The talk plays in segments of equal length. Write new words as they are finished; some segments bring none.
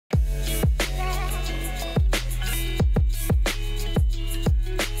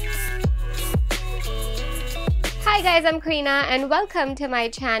Hi guys, I'm Kreena and welcome to my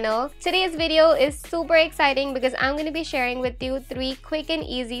channel. Today's video is super exciting because I'm going to be sharing with you 3 quick and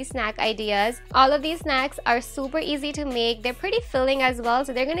easy snack ideas. All of these snacks are super easy to make. They're pretty filling as well,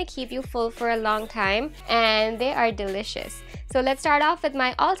 so they're going to keep you full for a long time and they are delicious. So let's start off with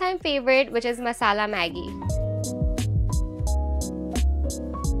my all-time favorite, which is Masala Maggi.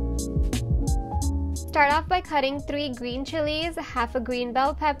 Start off by cutting 3 green chilies, half a green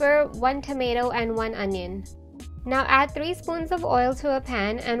bell pepper, 1 tomato and 1 onion. Now add 3 spoons of oil to a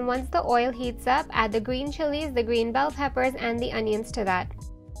pan, and once the oil heats up, add the green chilies, the green bell peppers and the onions to that.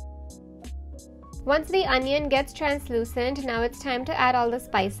 Once the onion gets translucent, now it's time to add all the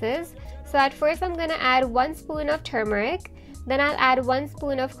spices. So at first I'm going to add 1 spoon of turmeric, then I'll add 1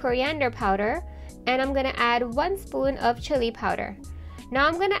 spoon of coriander powder, and I'm going to add 1 spoon of chili powder. Now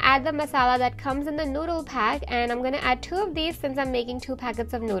I'm going to add the masala that comes in the noodle pack, and I'm going to add 2 of these since I'm making 2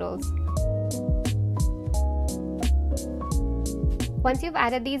 packets of noodles. Once you've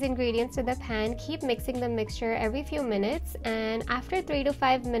added these ingredients to the pan, keep mixing the mixture every few minutes, and after 3 to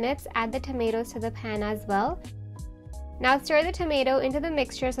 5 minutes, add the tomatoes to the pan as well. Now stir the tomato into the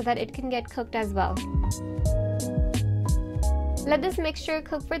mixture so that it can get cooked as well. Let this mixture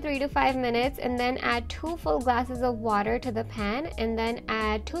cook for 3 to 5 minutes and then add 2 full glasses of water to the pan and then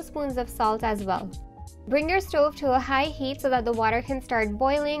add 2 spoons of salt as well. Bring your stove to a high heat so that the water can start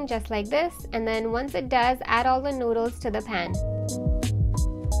boiling just like this, and then once it does, add all the noodles to the pan.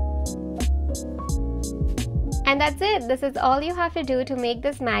 And that's it. This is all you have to do to make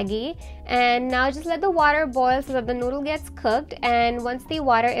this Maggi. And now just let the water boil so that the noodle gets cooked, and once the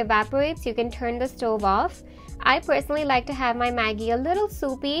water evaporates, you can turn the stove off. I personally like to have my Maggi a little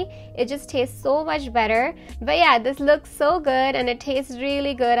soupy. It just tastes so much better. But yeah, this looks so good and it tastes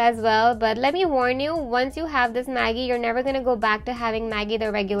really good as well. But let me warn you, once you have this Maggi, you're never going to go back to having Maggi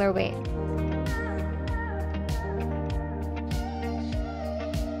the regular way.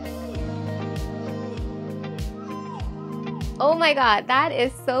 Oh my god, that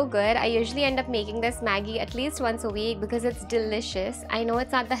is so good. I usually end up making this Maggi at least once a week because it's delicious. I know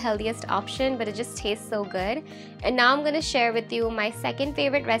it's not the healthiest option, but it just tastes so good. And now I'm going to share with you my second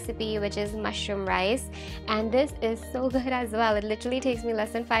favorite recipe, which is mushroom rice. And this is so good as well. It literally takes me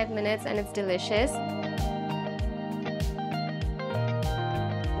less than 5 minutes and it's delicious.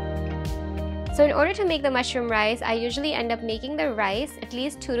 So in order to make the mushroom rice, I usually end up making the rice at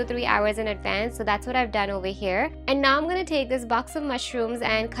least 2 to 3 hours in advance. So that's what I've done over here. And now I'm going to take this box of mushrooms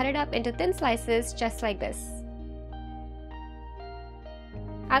and cut it up into thin slices just like this.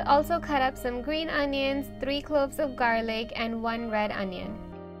 I'll also cut up some green onions, 3 cloves of garlic and 1 red onion.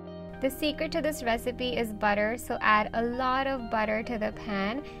 The secret to this recipe is butter, so add a lot of butter to the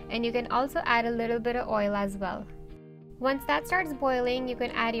pan, and you can also add a little bit of oil as well. Once that starts boiling, you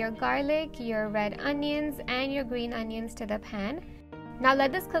can add your garlic, your red onions, and your green onions to the pan. Now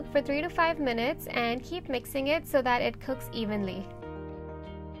let this cook for 3 to 5 minutes and keep mixing it so that it cooks evenly.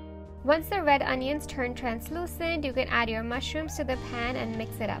 Once the red onions turn translucent, you can add your mushrooms to the pan and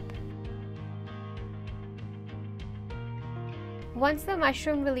mix it up. Once the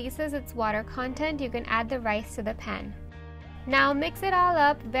mushroom releases its water content, you can add the rice to the pan. Now mix it all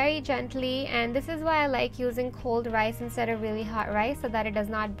up very gently, and this is why I like using cold rice instead of really hot rice so that it does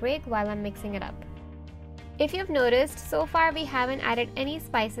not break while I'm mixing it up. If you've noticed, so far we haven't added any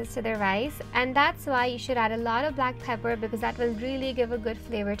spices to the rice, and that's why you should add a lot of black pepper because that will really give a good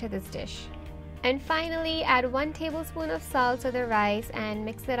flavor to this dish. And finally, add 1 tablespoon of salt to the rice and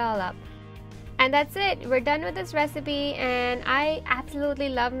mix it all up. And that's it. We're done with this recipe, and I absolutely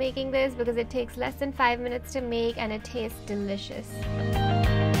love making this because it takes less than 5 minutes to make and it tastes delicious.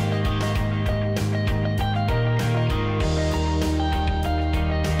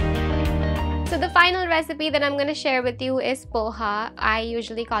 So the final recipe that I'm going to share with you is poha. I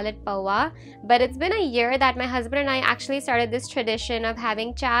usually call it poha, but it's been a year that my husband and I actually started this tradition of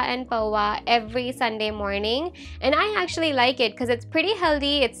having cha and poha every Sunday morning, and I actually like it because it's pretty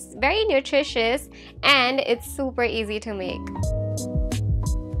healthy, it's very nutritious, and it's super easy to make.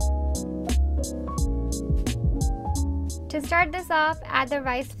 To start this off, add the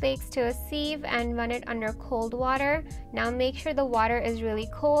rice flakes to a sieve and run it under cold water. Now make sure the water is really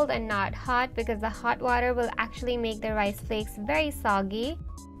cold and not hot because the hot water will actually make the rice flakes very soggy.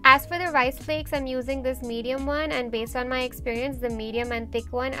 As for the rice flakes, I'm using this medium one, and based on my experience, the medium and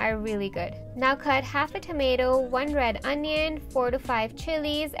thick one are really good. Now cut half a tomato, 1 red onion, 4 to 5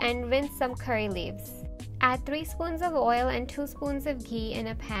 chilies, and rinse some curry leaves. Add 3 spoons of oil and 2 spoons of ghee in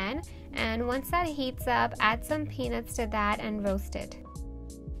a pan, and once that heats up, add some peanuts to that and roast it.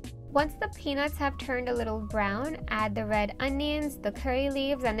 Once the peanuts have turned a little brown, add the red onions, the curry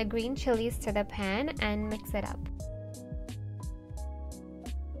leaves, and the green chilies to the pan and mix it up.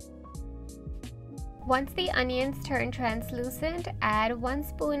 Once the onions turn translucent, add 1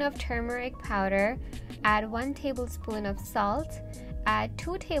 spoon of turmeric powder, add 1 tablespoon of salt, add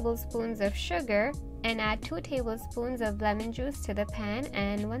 2 tablespoons of sugar, and add 2 tablespoons of lemon juice to the pan,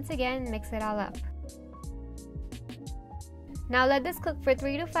 and once again mix it all up. Now let this cook for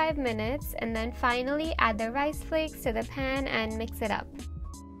 3 to 5 minutes, and then finally add the rice flakes to the pan and mix it up.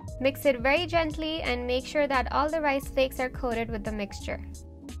 Mix it very gently and make sure that all the rice flakes are coated with the mixture.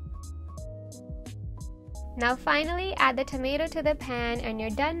 Now finally add the tomato to the pan and you're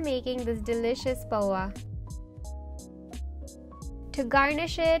done making this delicious poha. To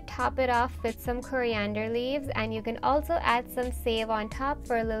garnish it, top it off with some coriander leaves, and you can also add some save on top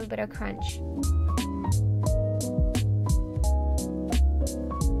for a little bit of crunch.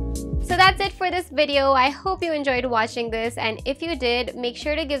 So that's it for this video. I hope you enjoyed watching this, and if you did, make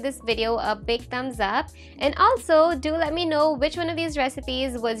sure to give this video a big thumbs up, and also do let me know which one of these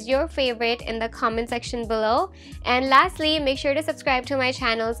recipes was your favorite in the comment section below. And lastly, make sure to subscribe to my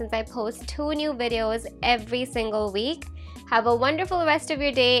channel since I post 2 new videos every single week. Have a wonderful rest of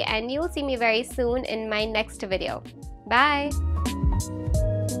your day, and you'll see me very soon in my next video. Bye!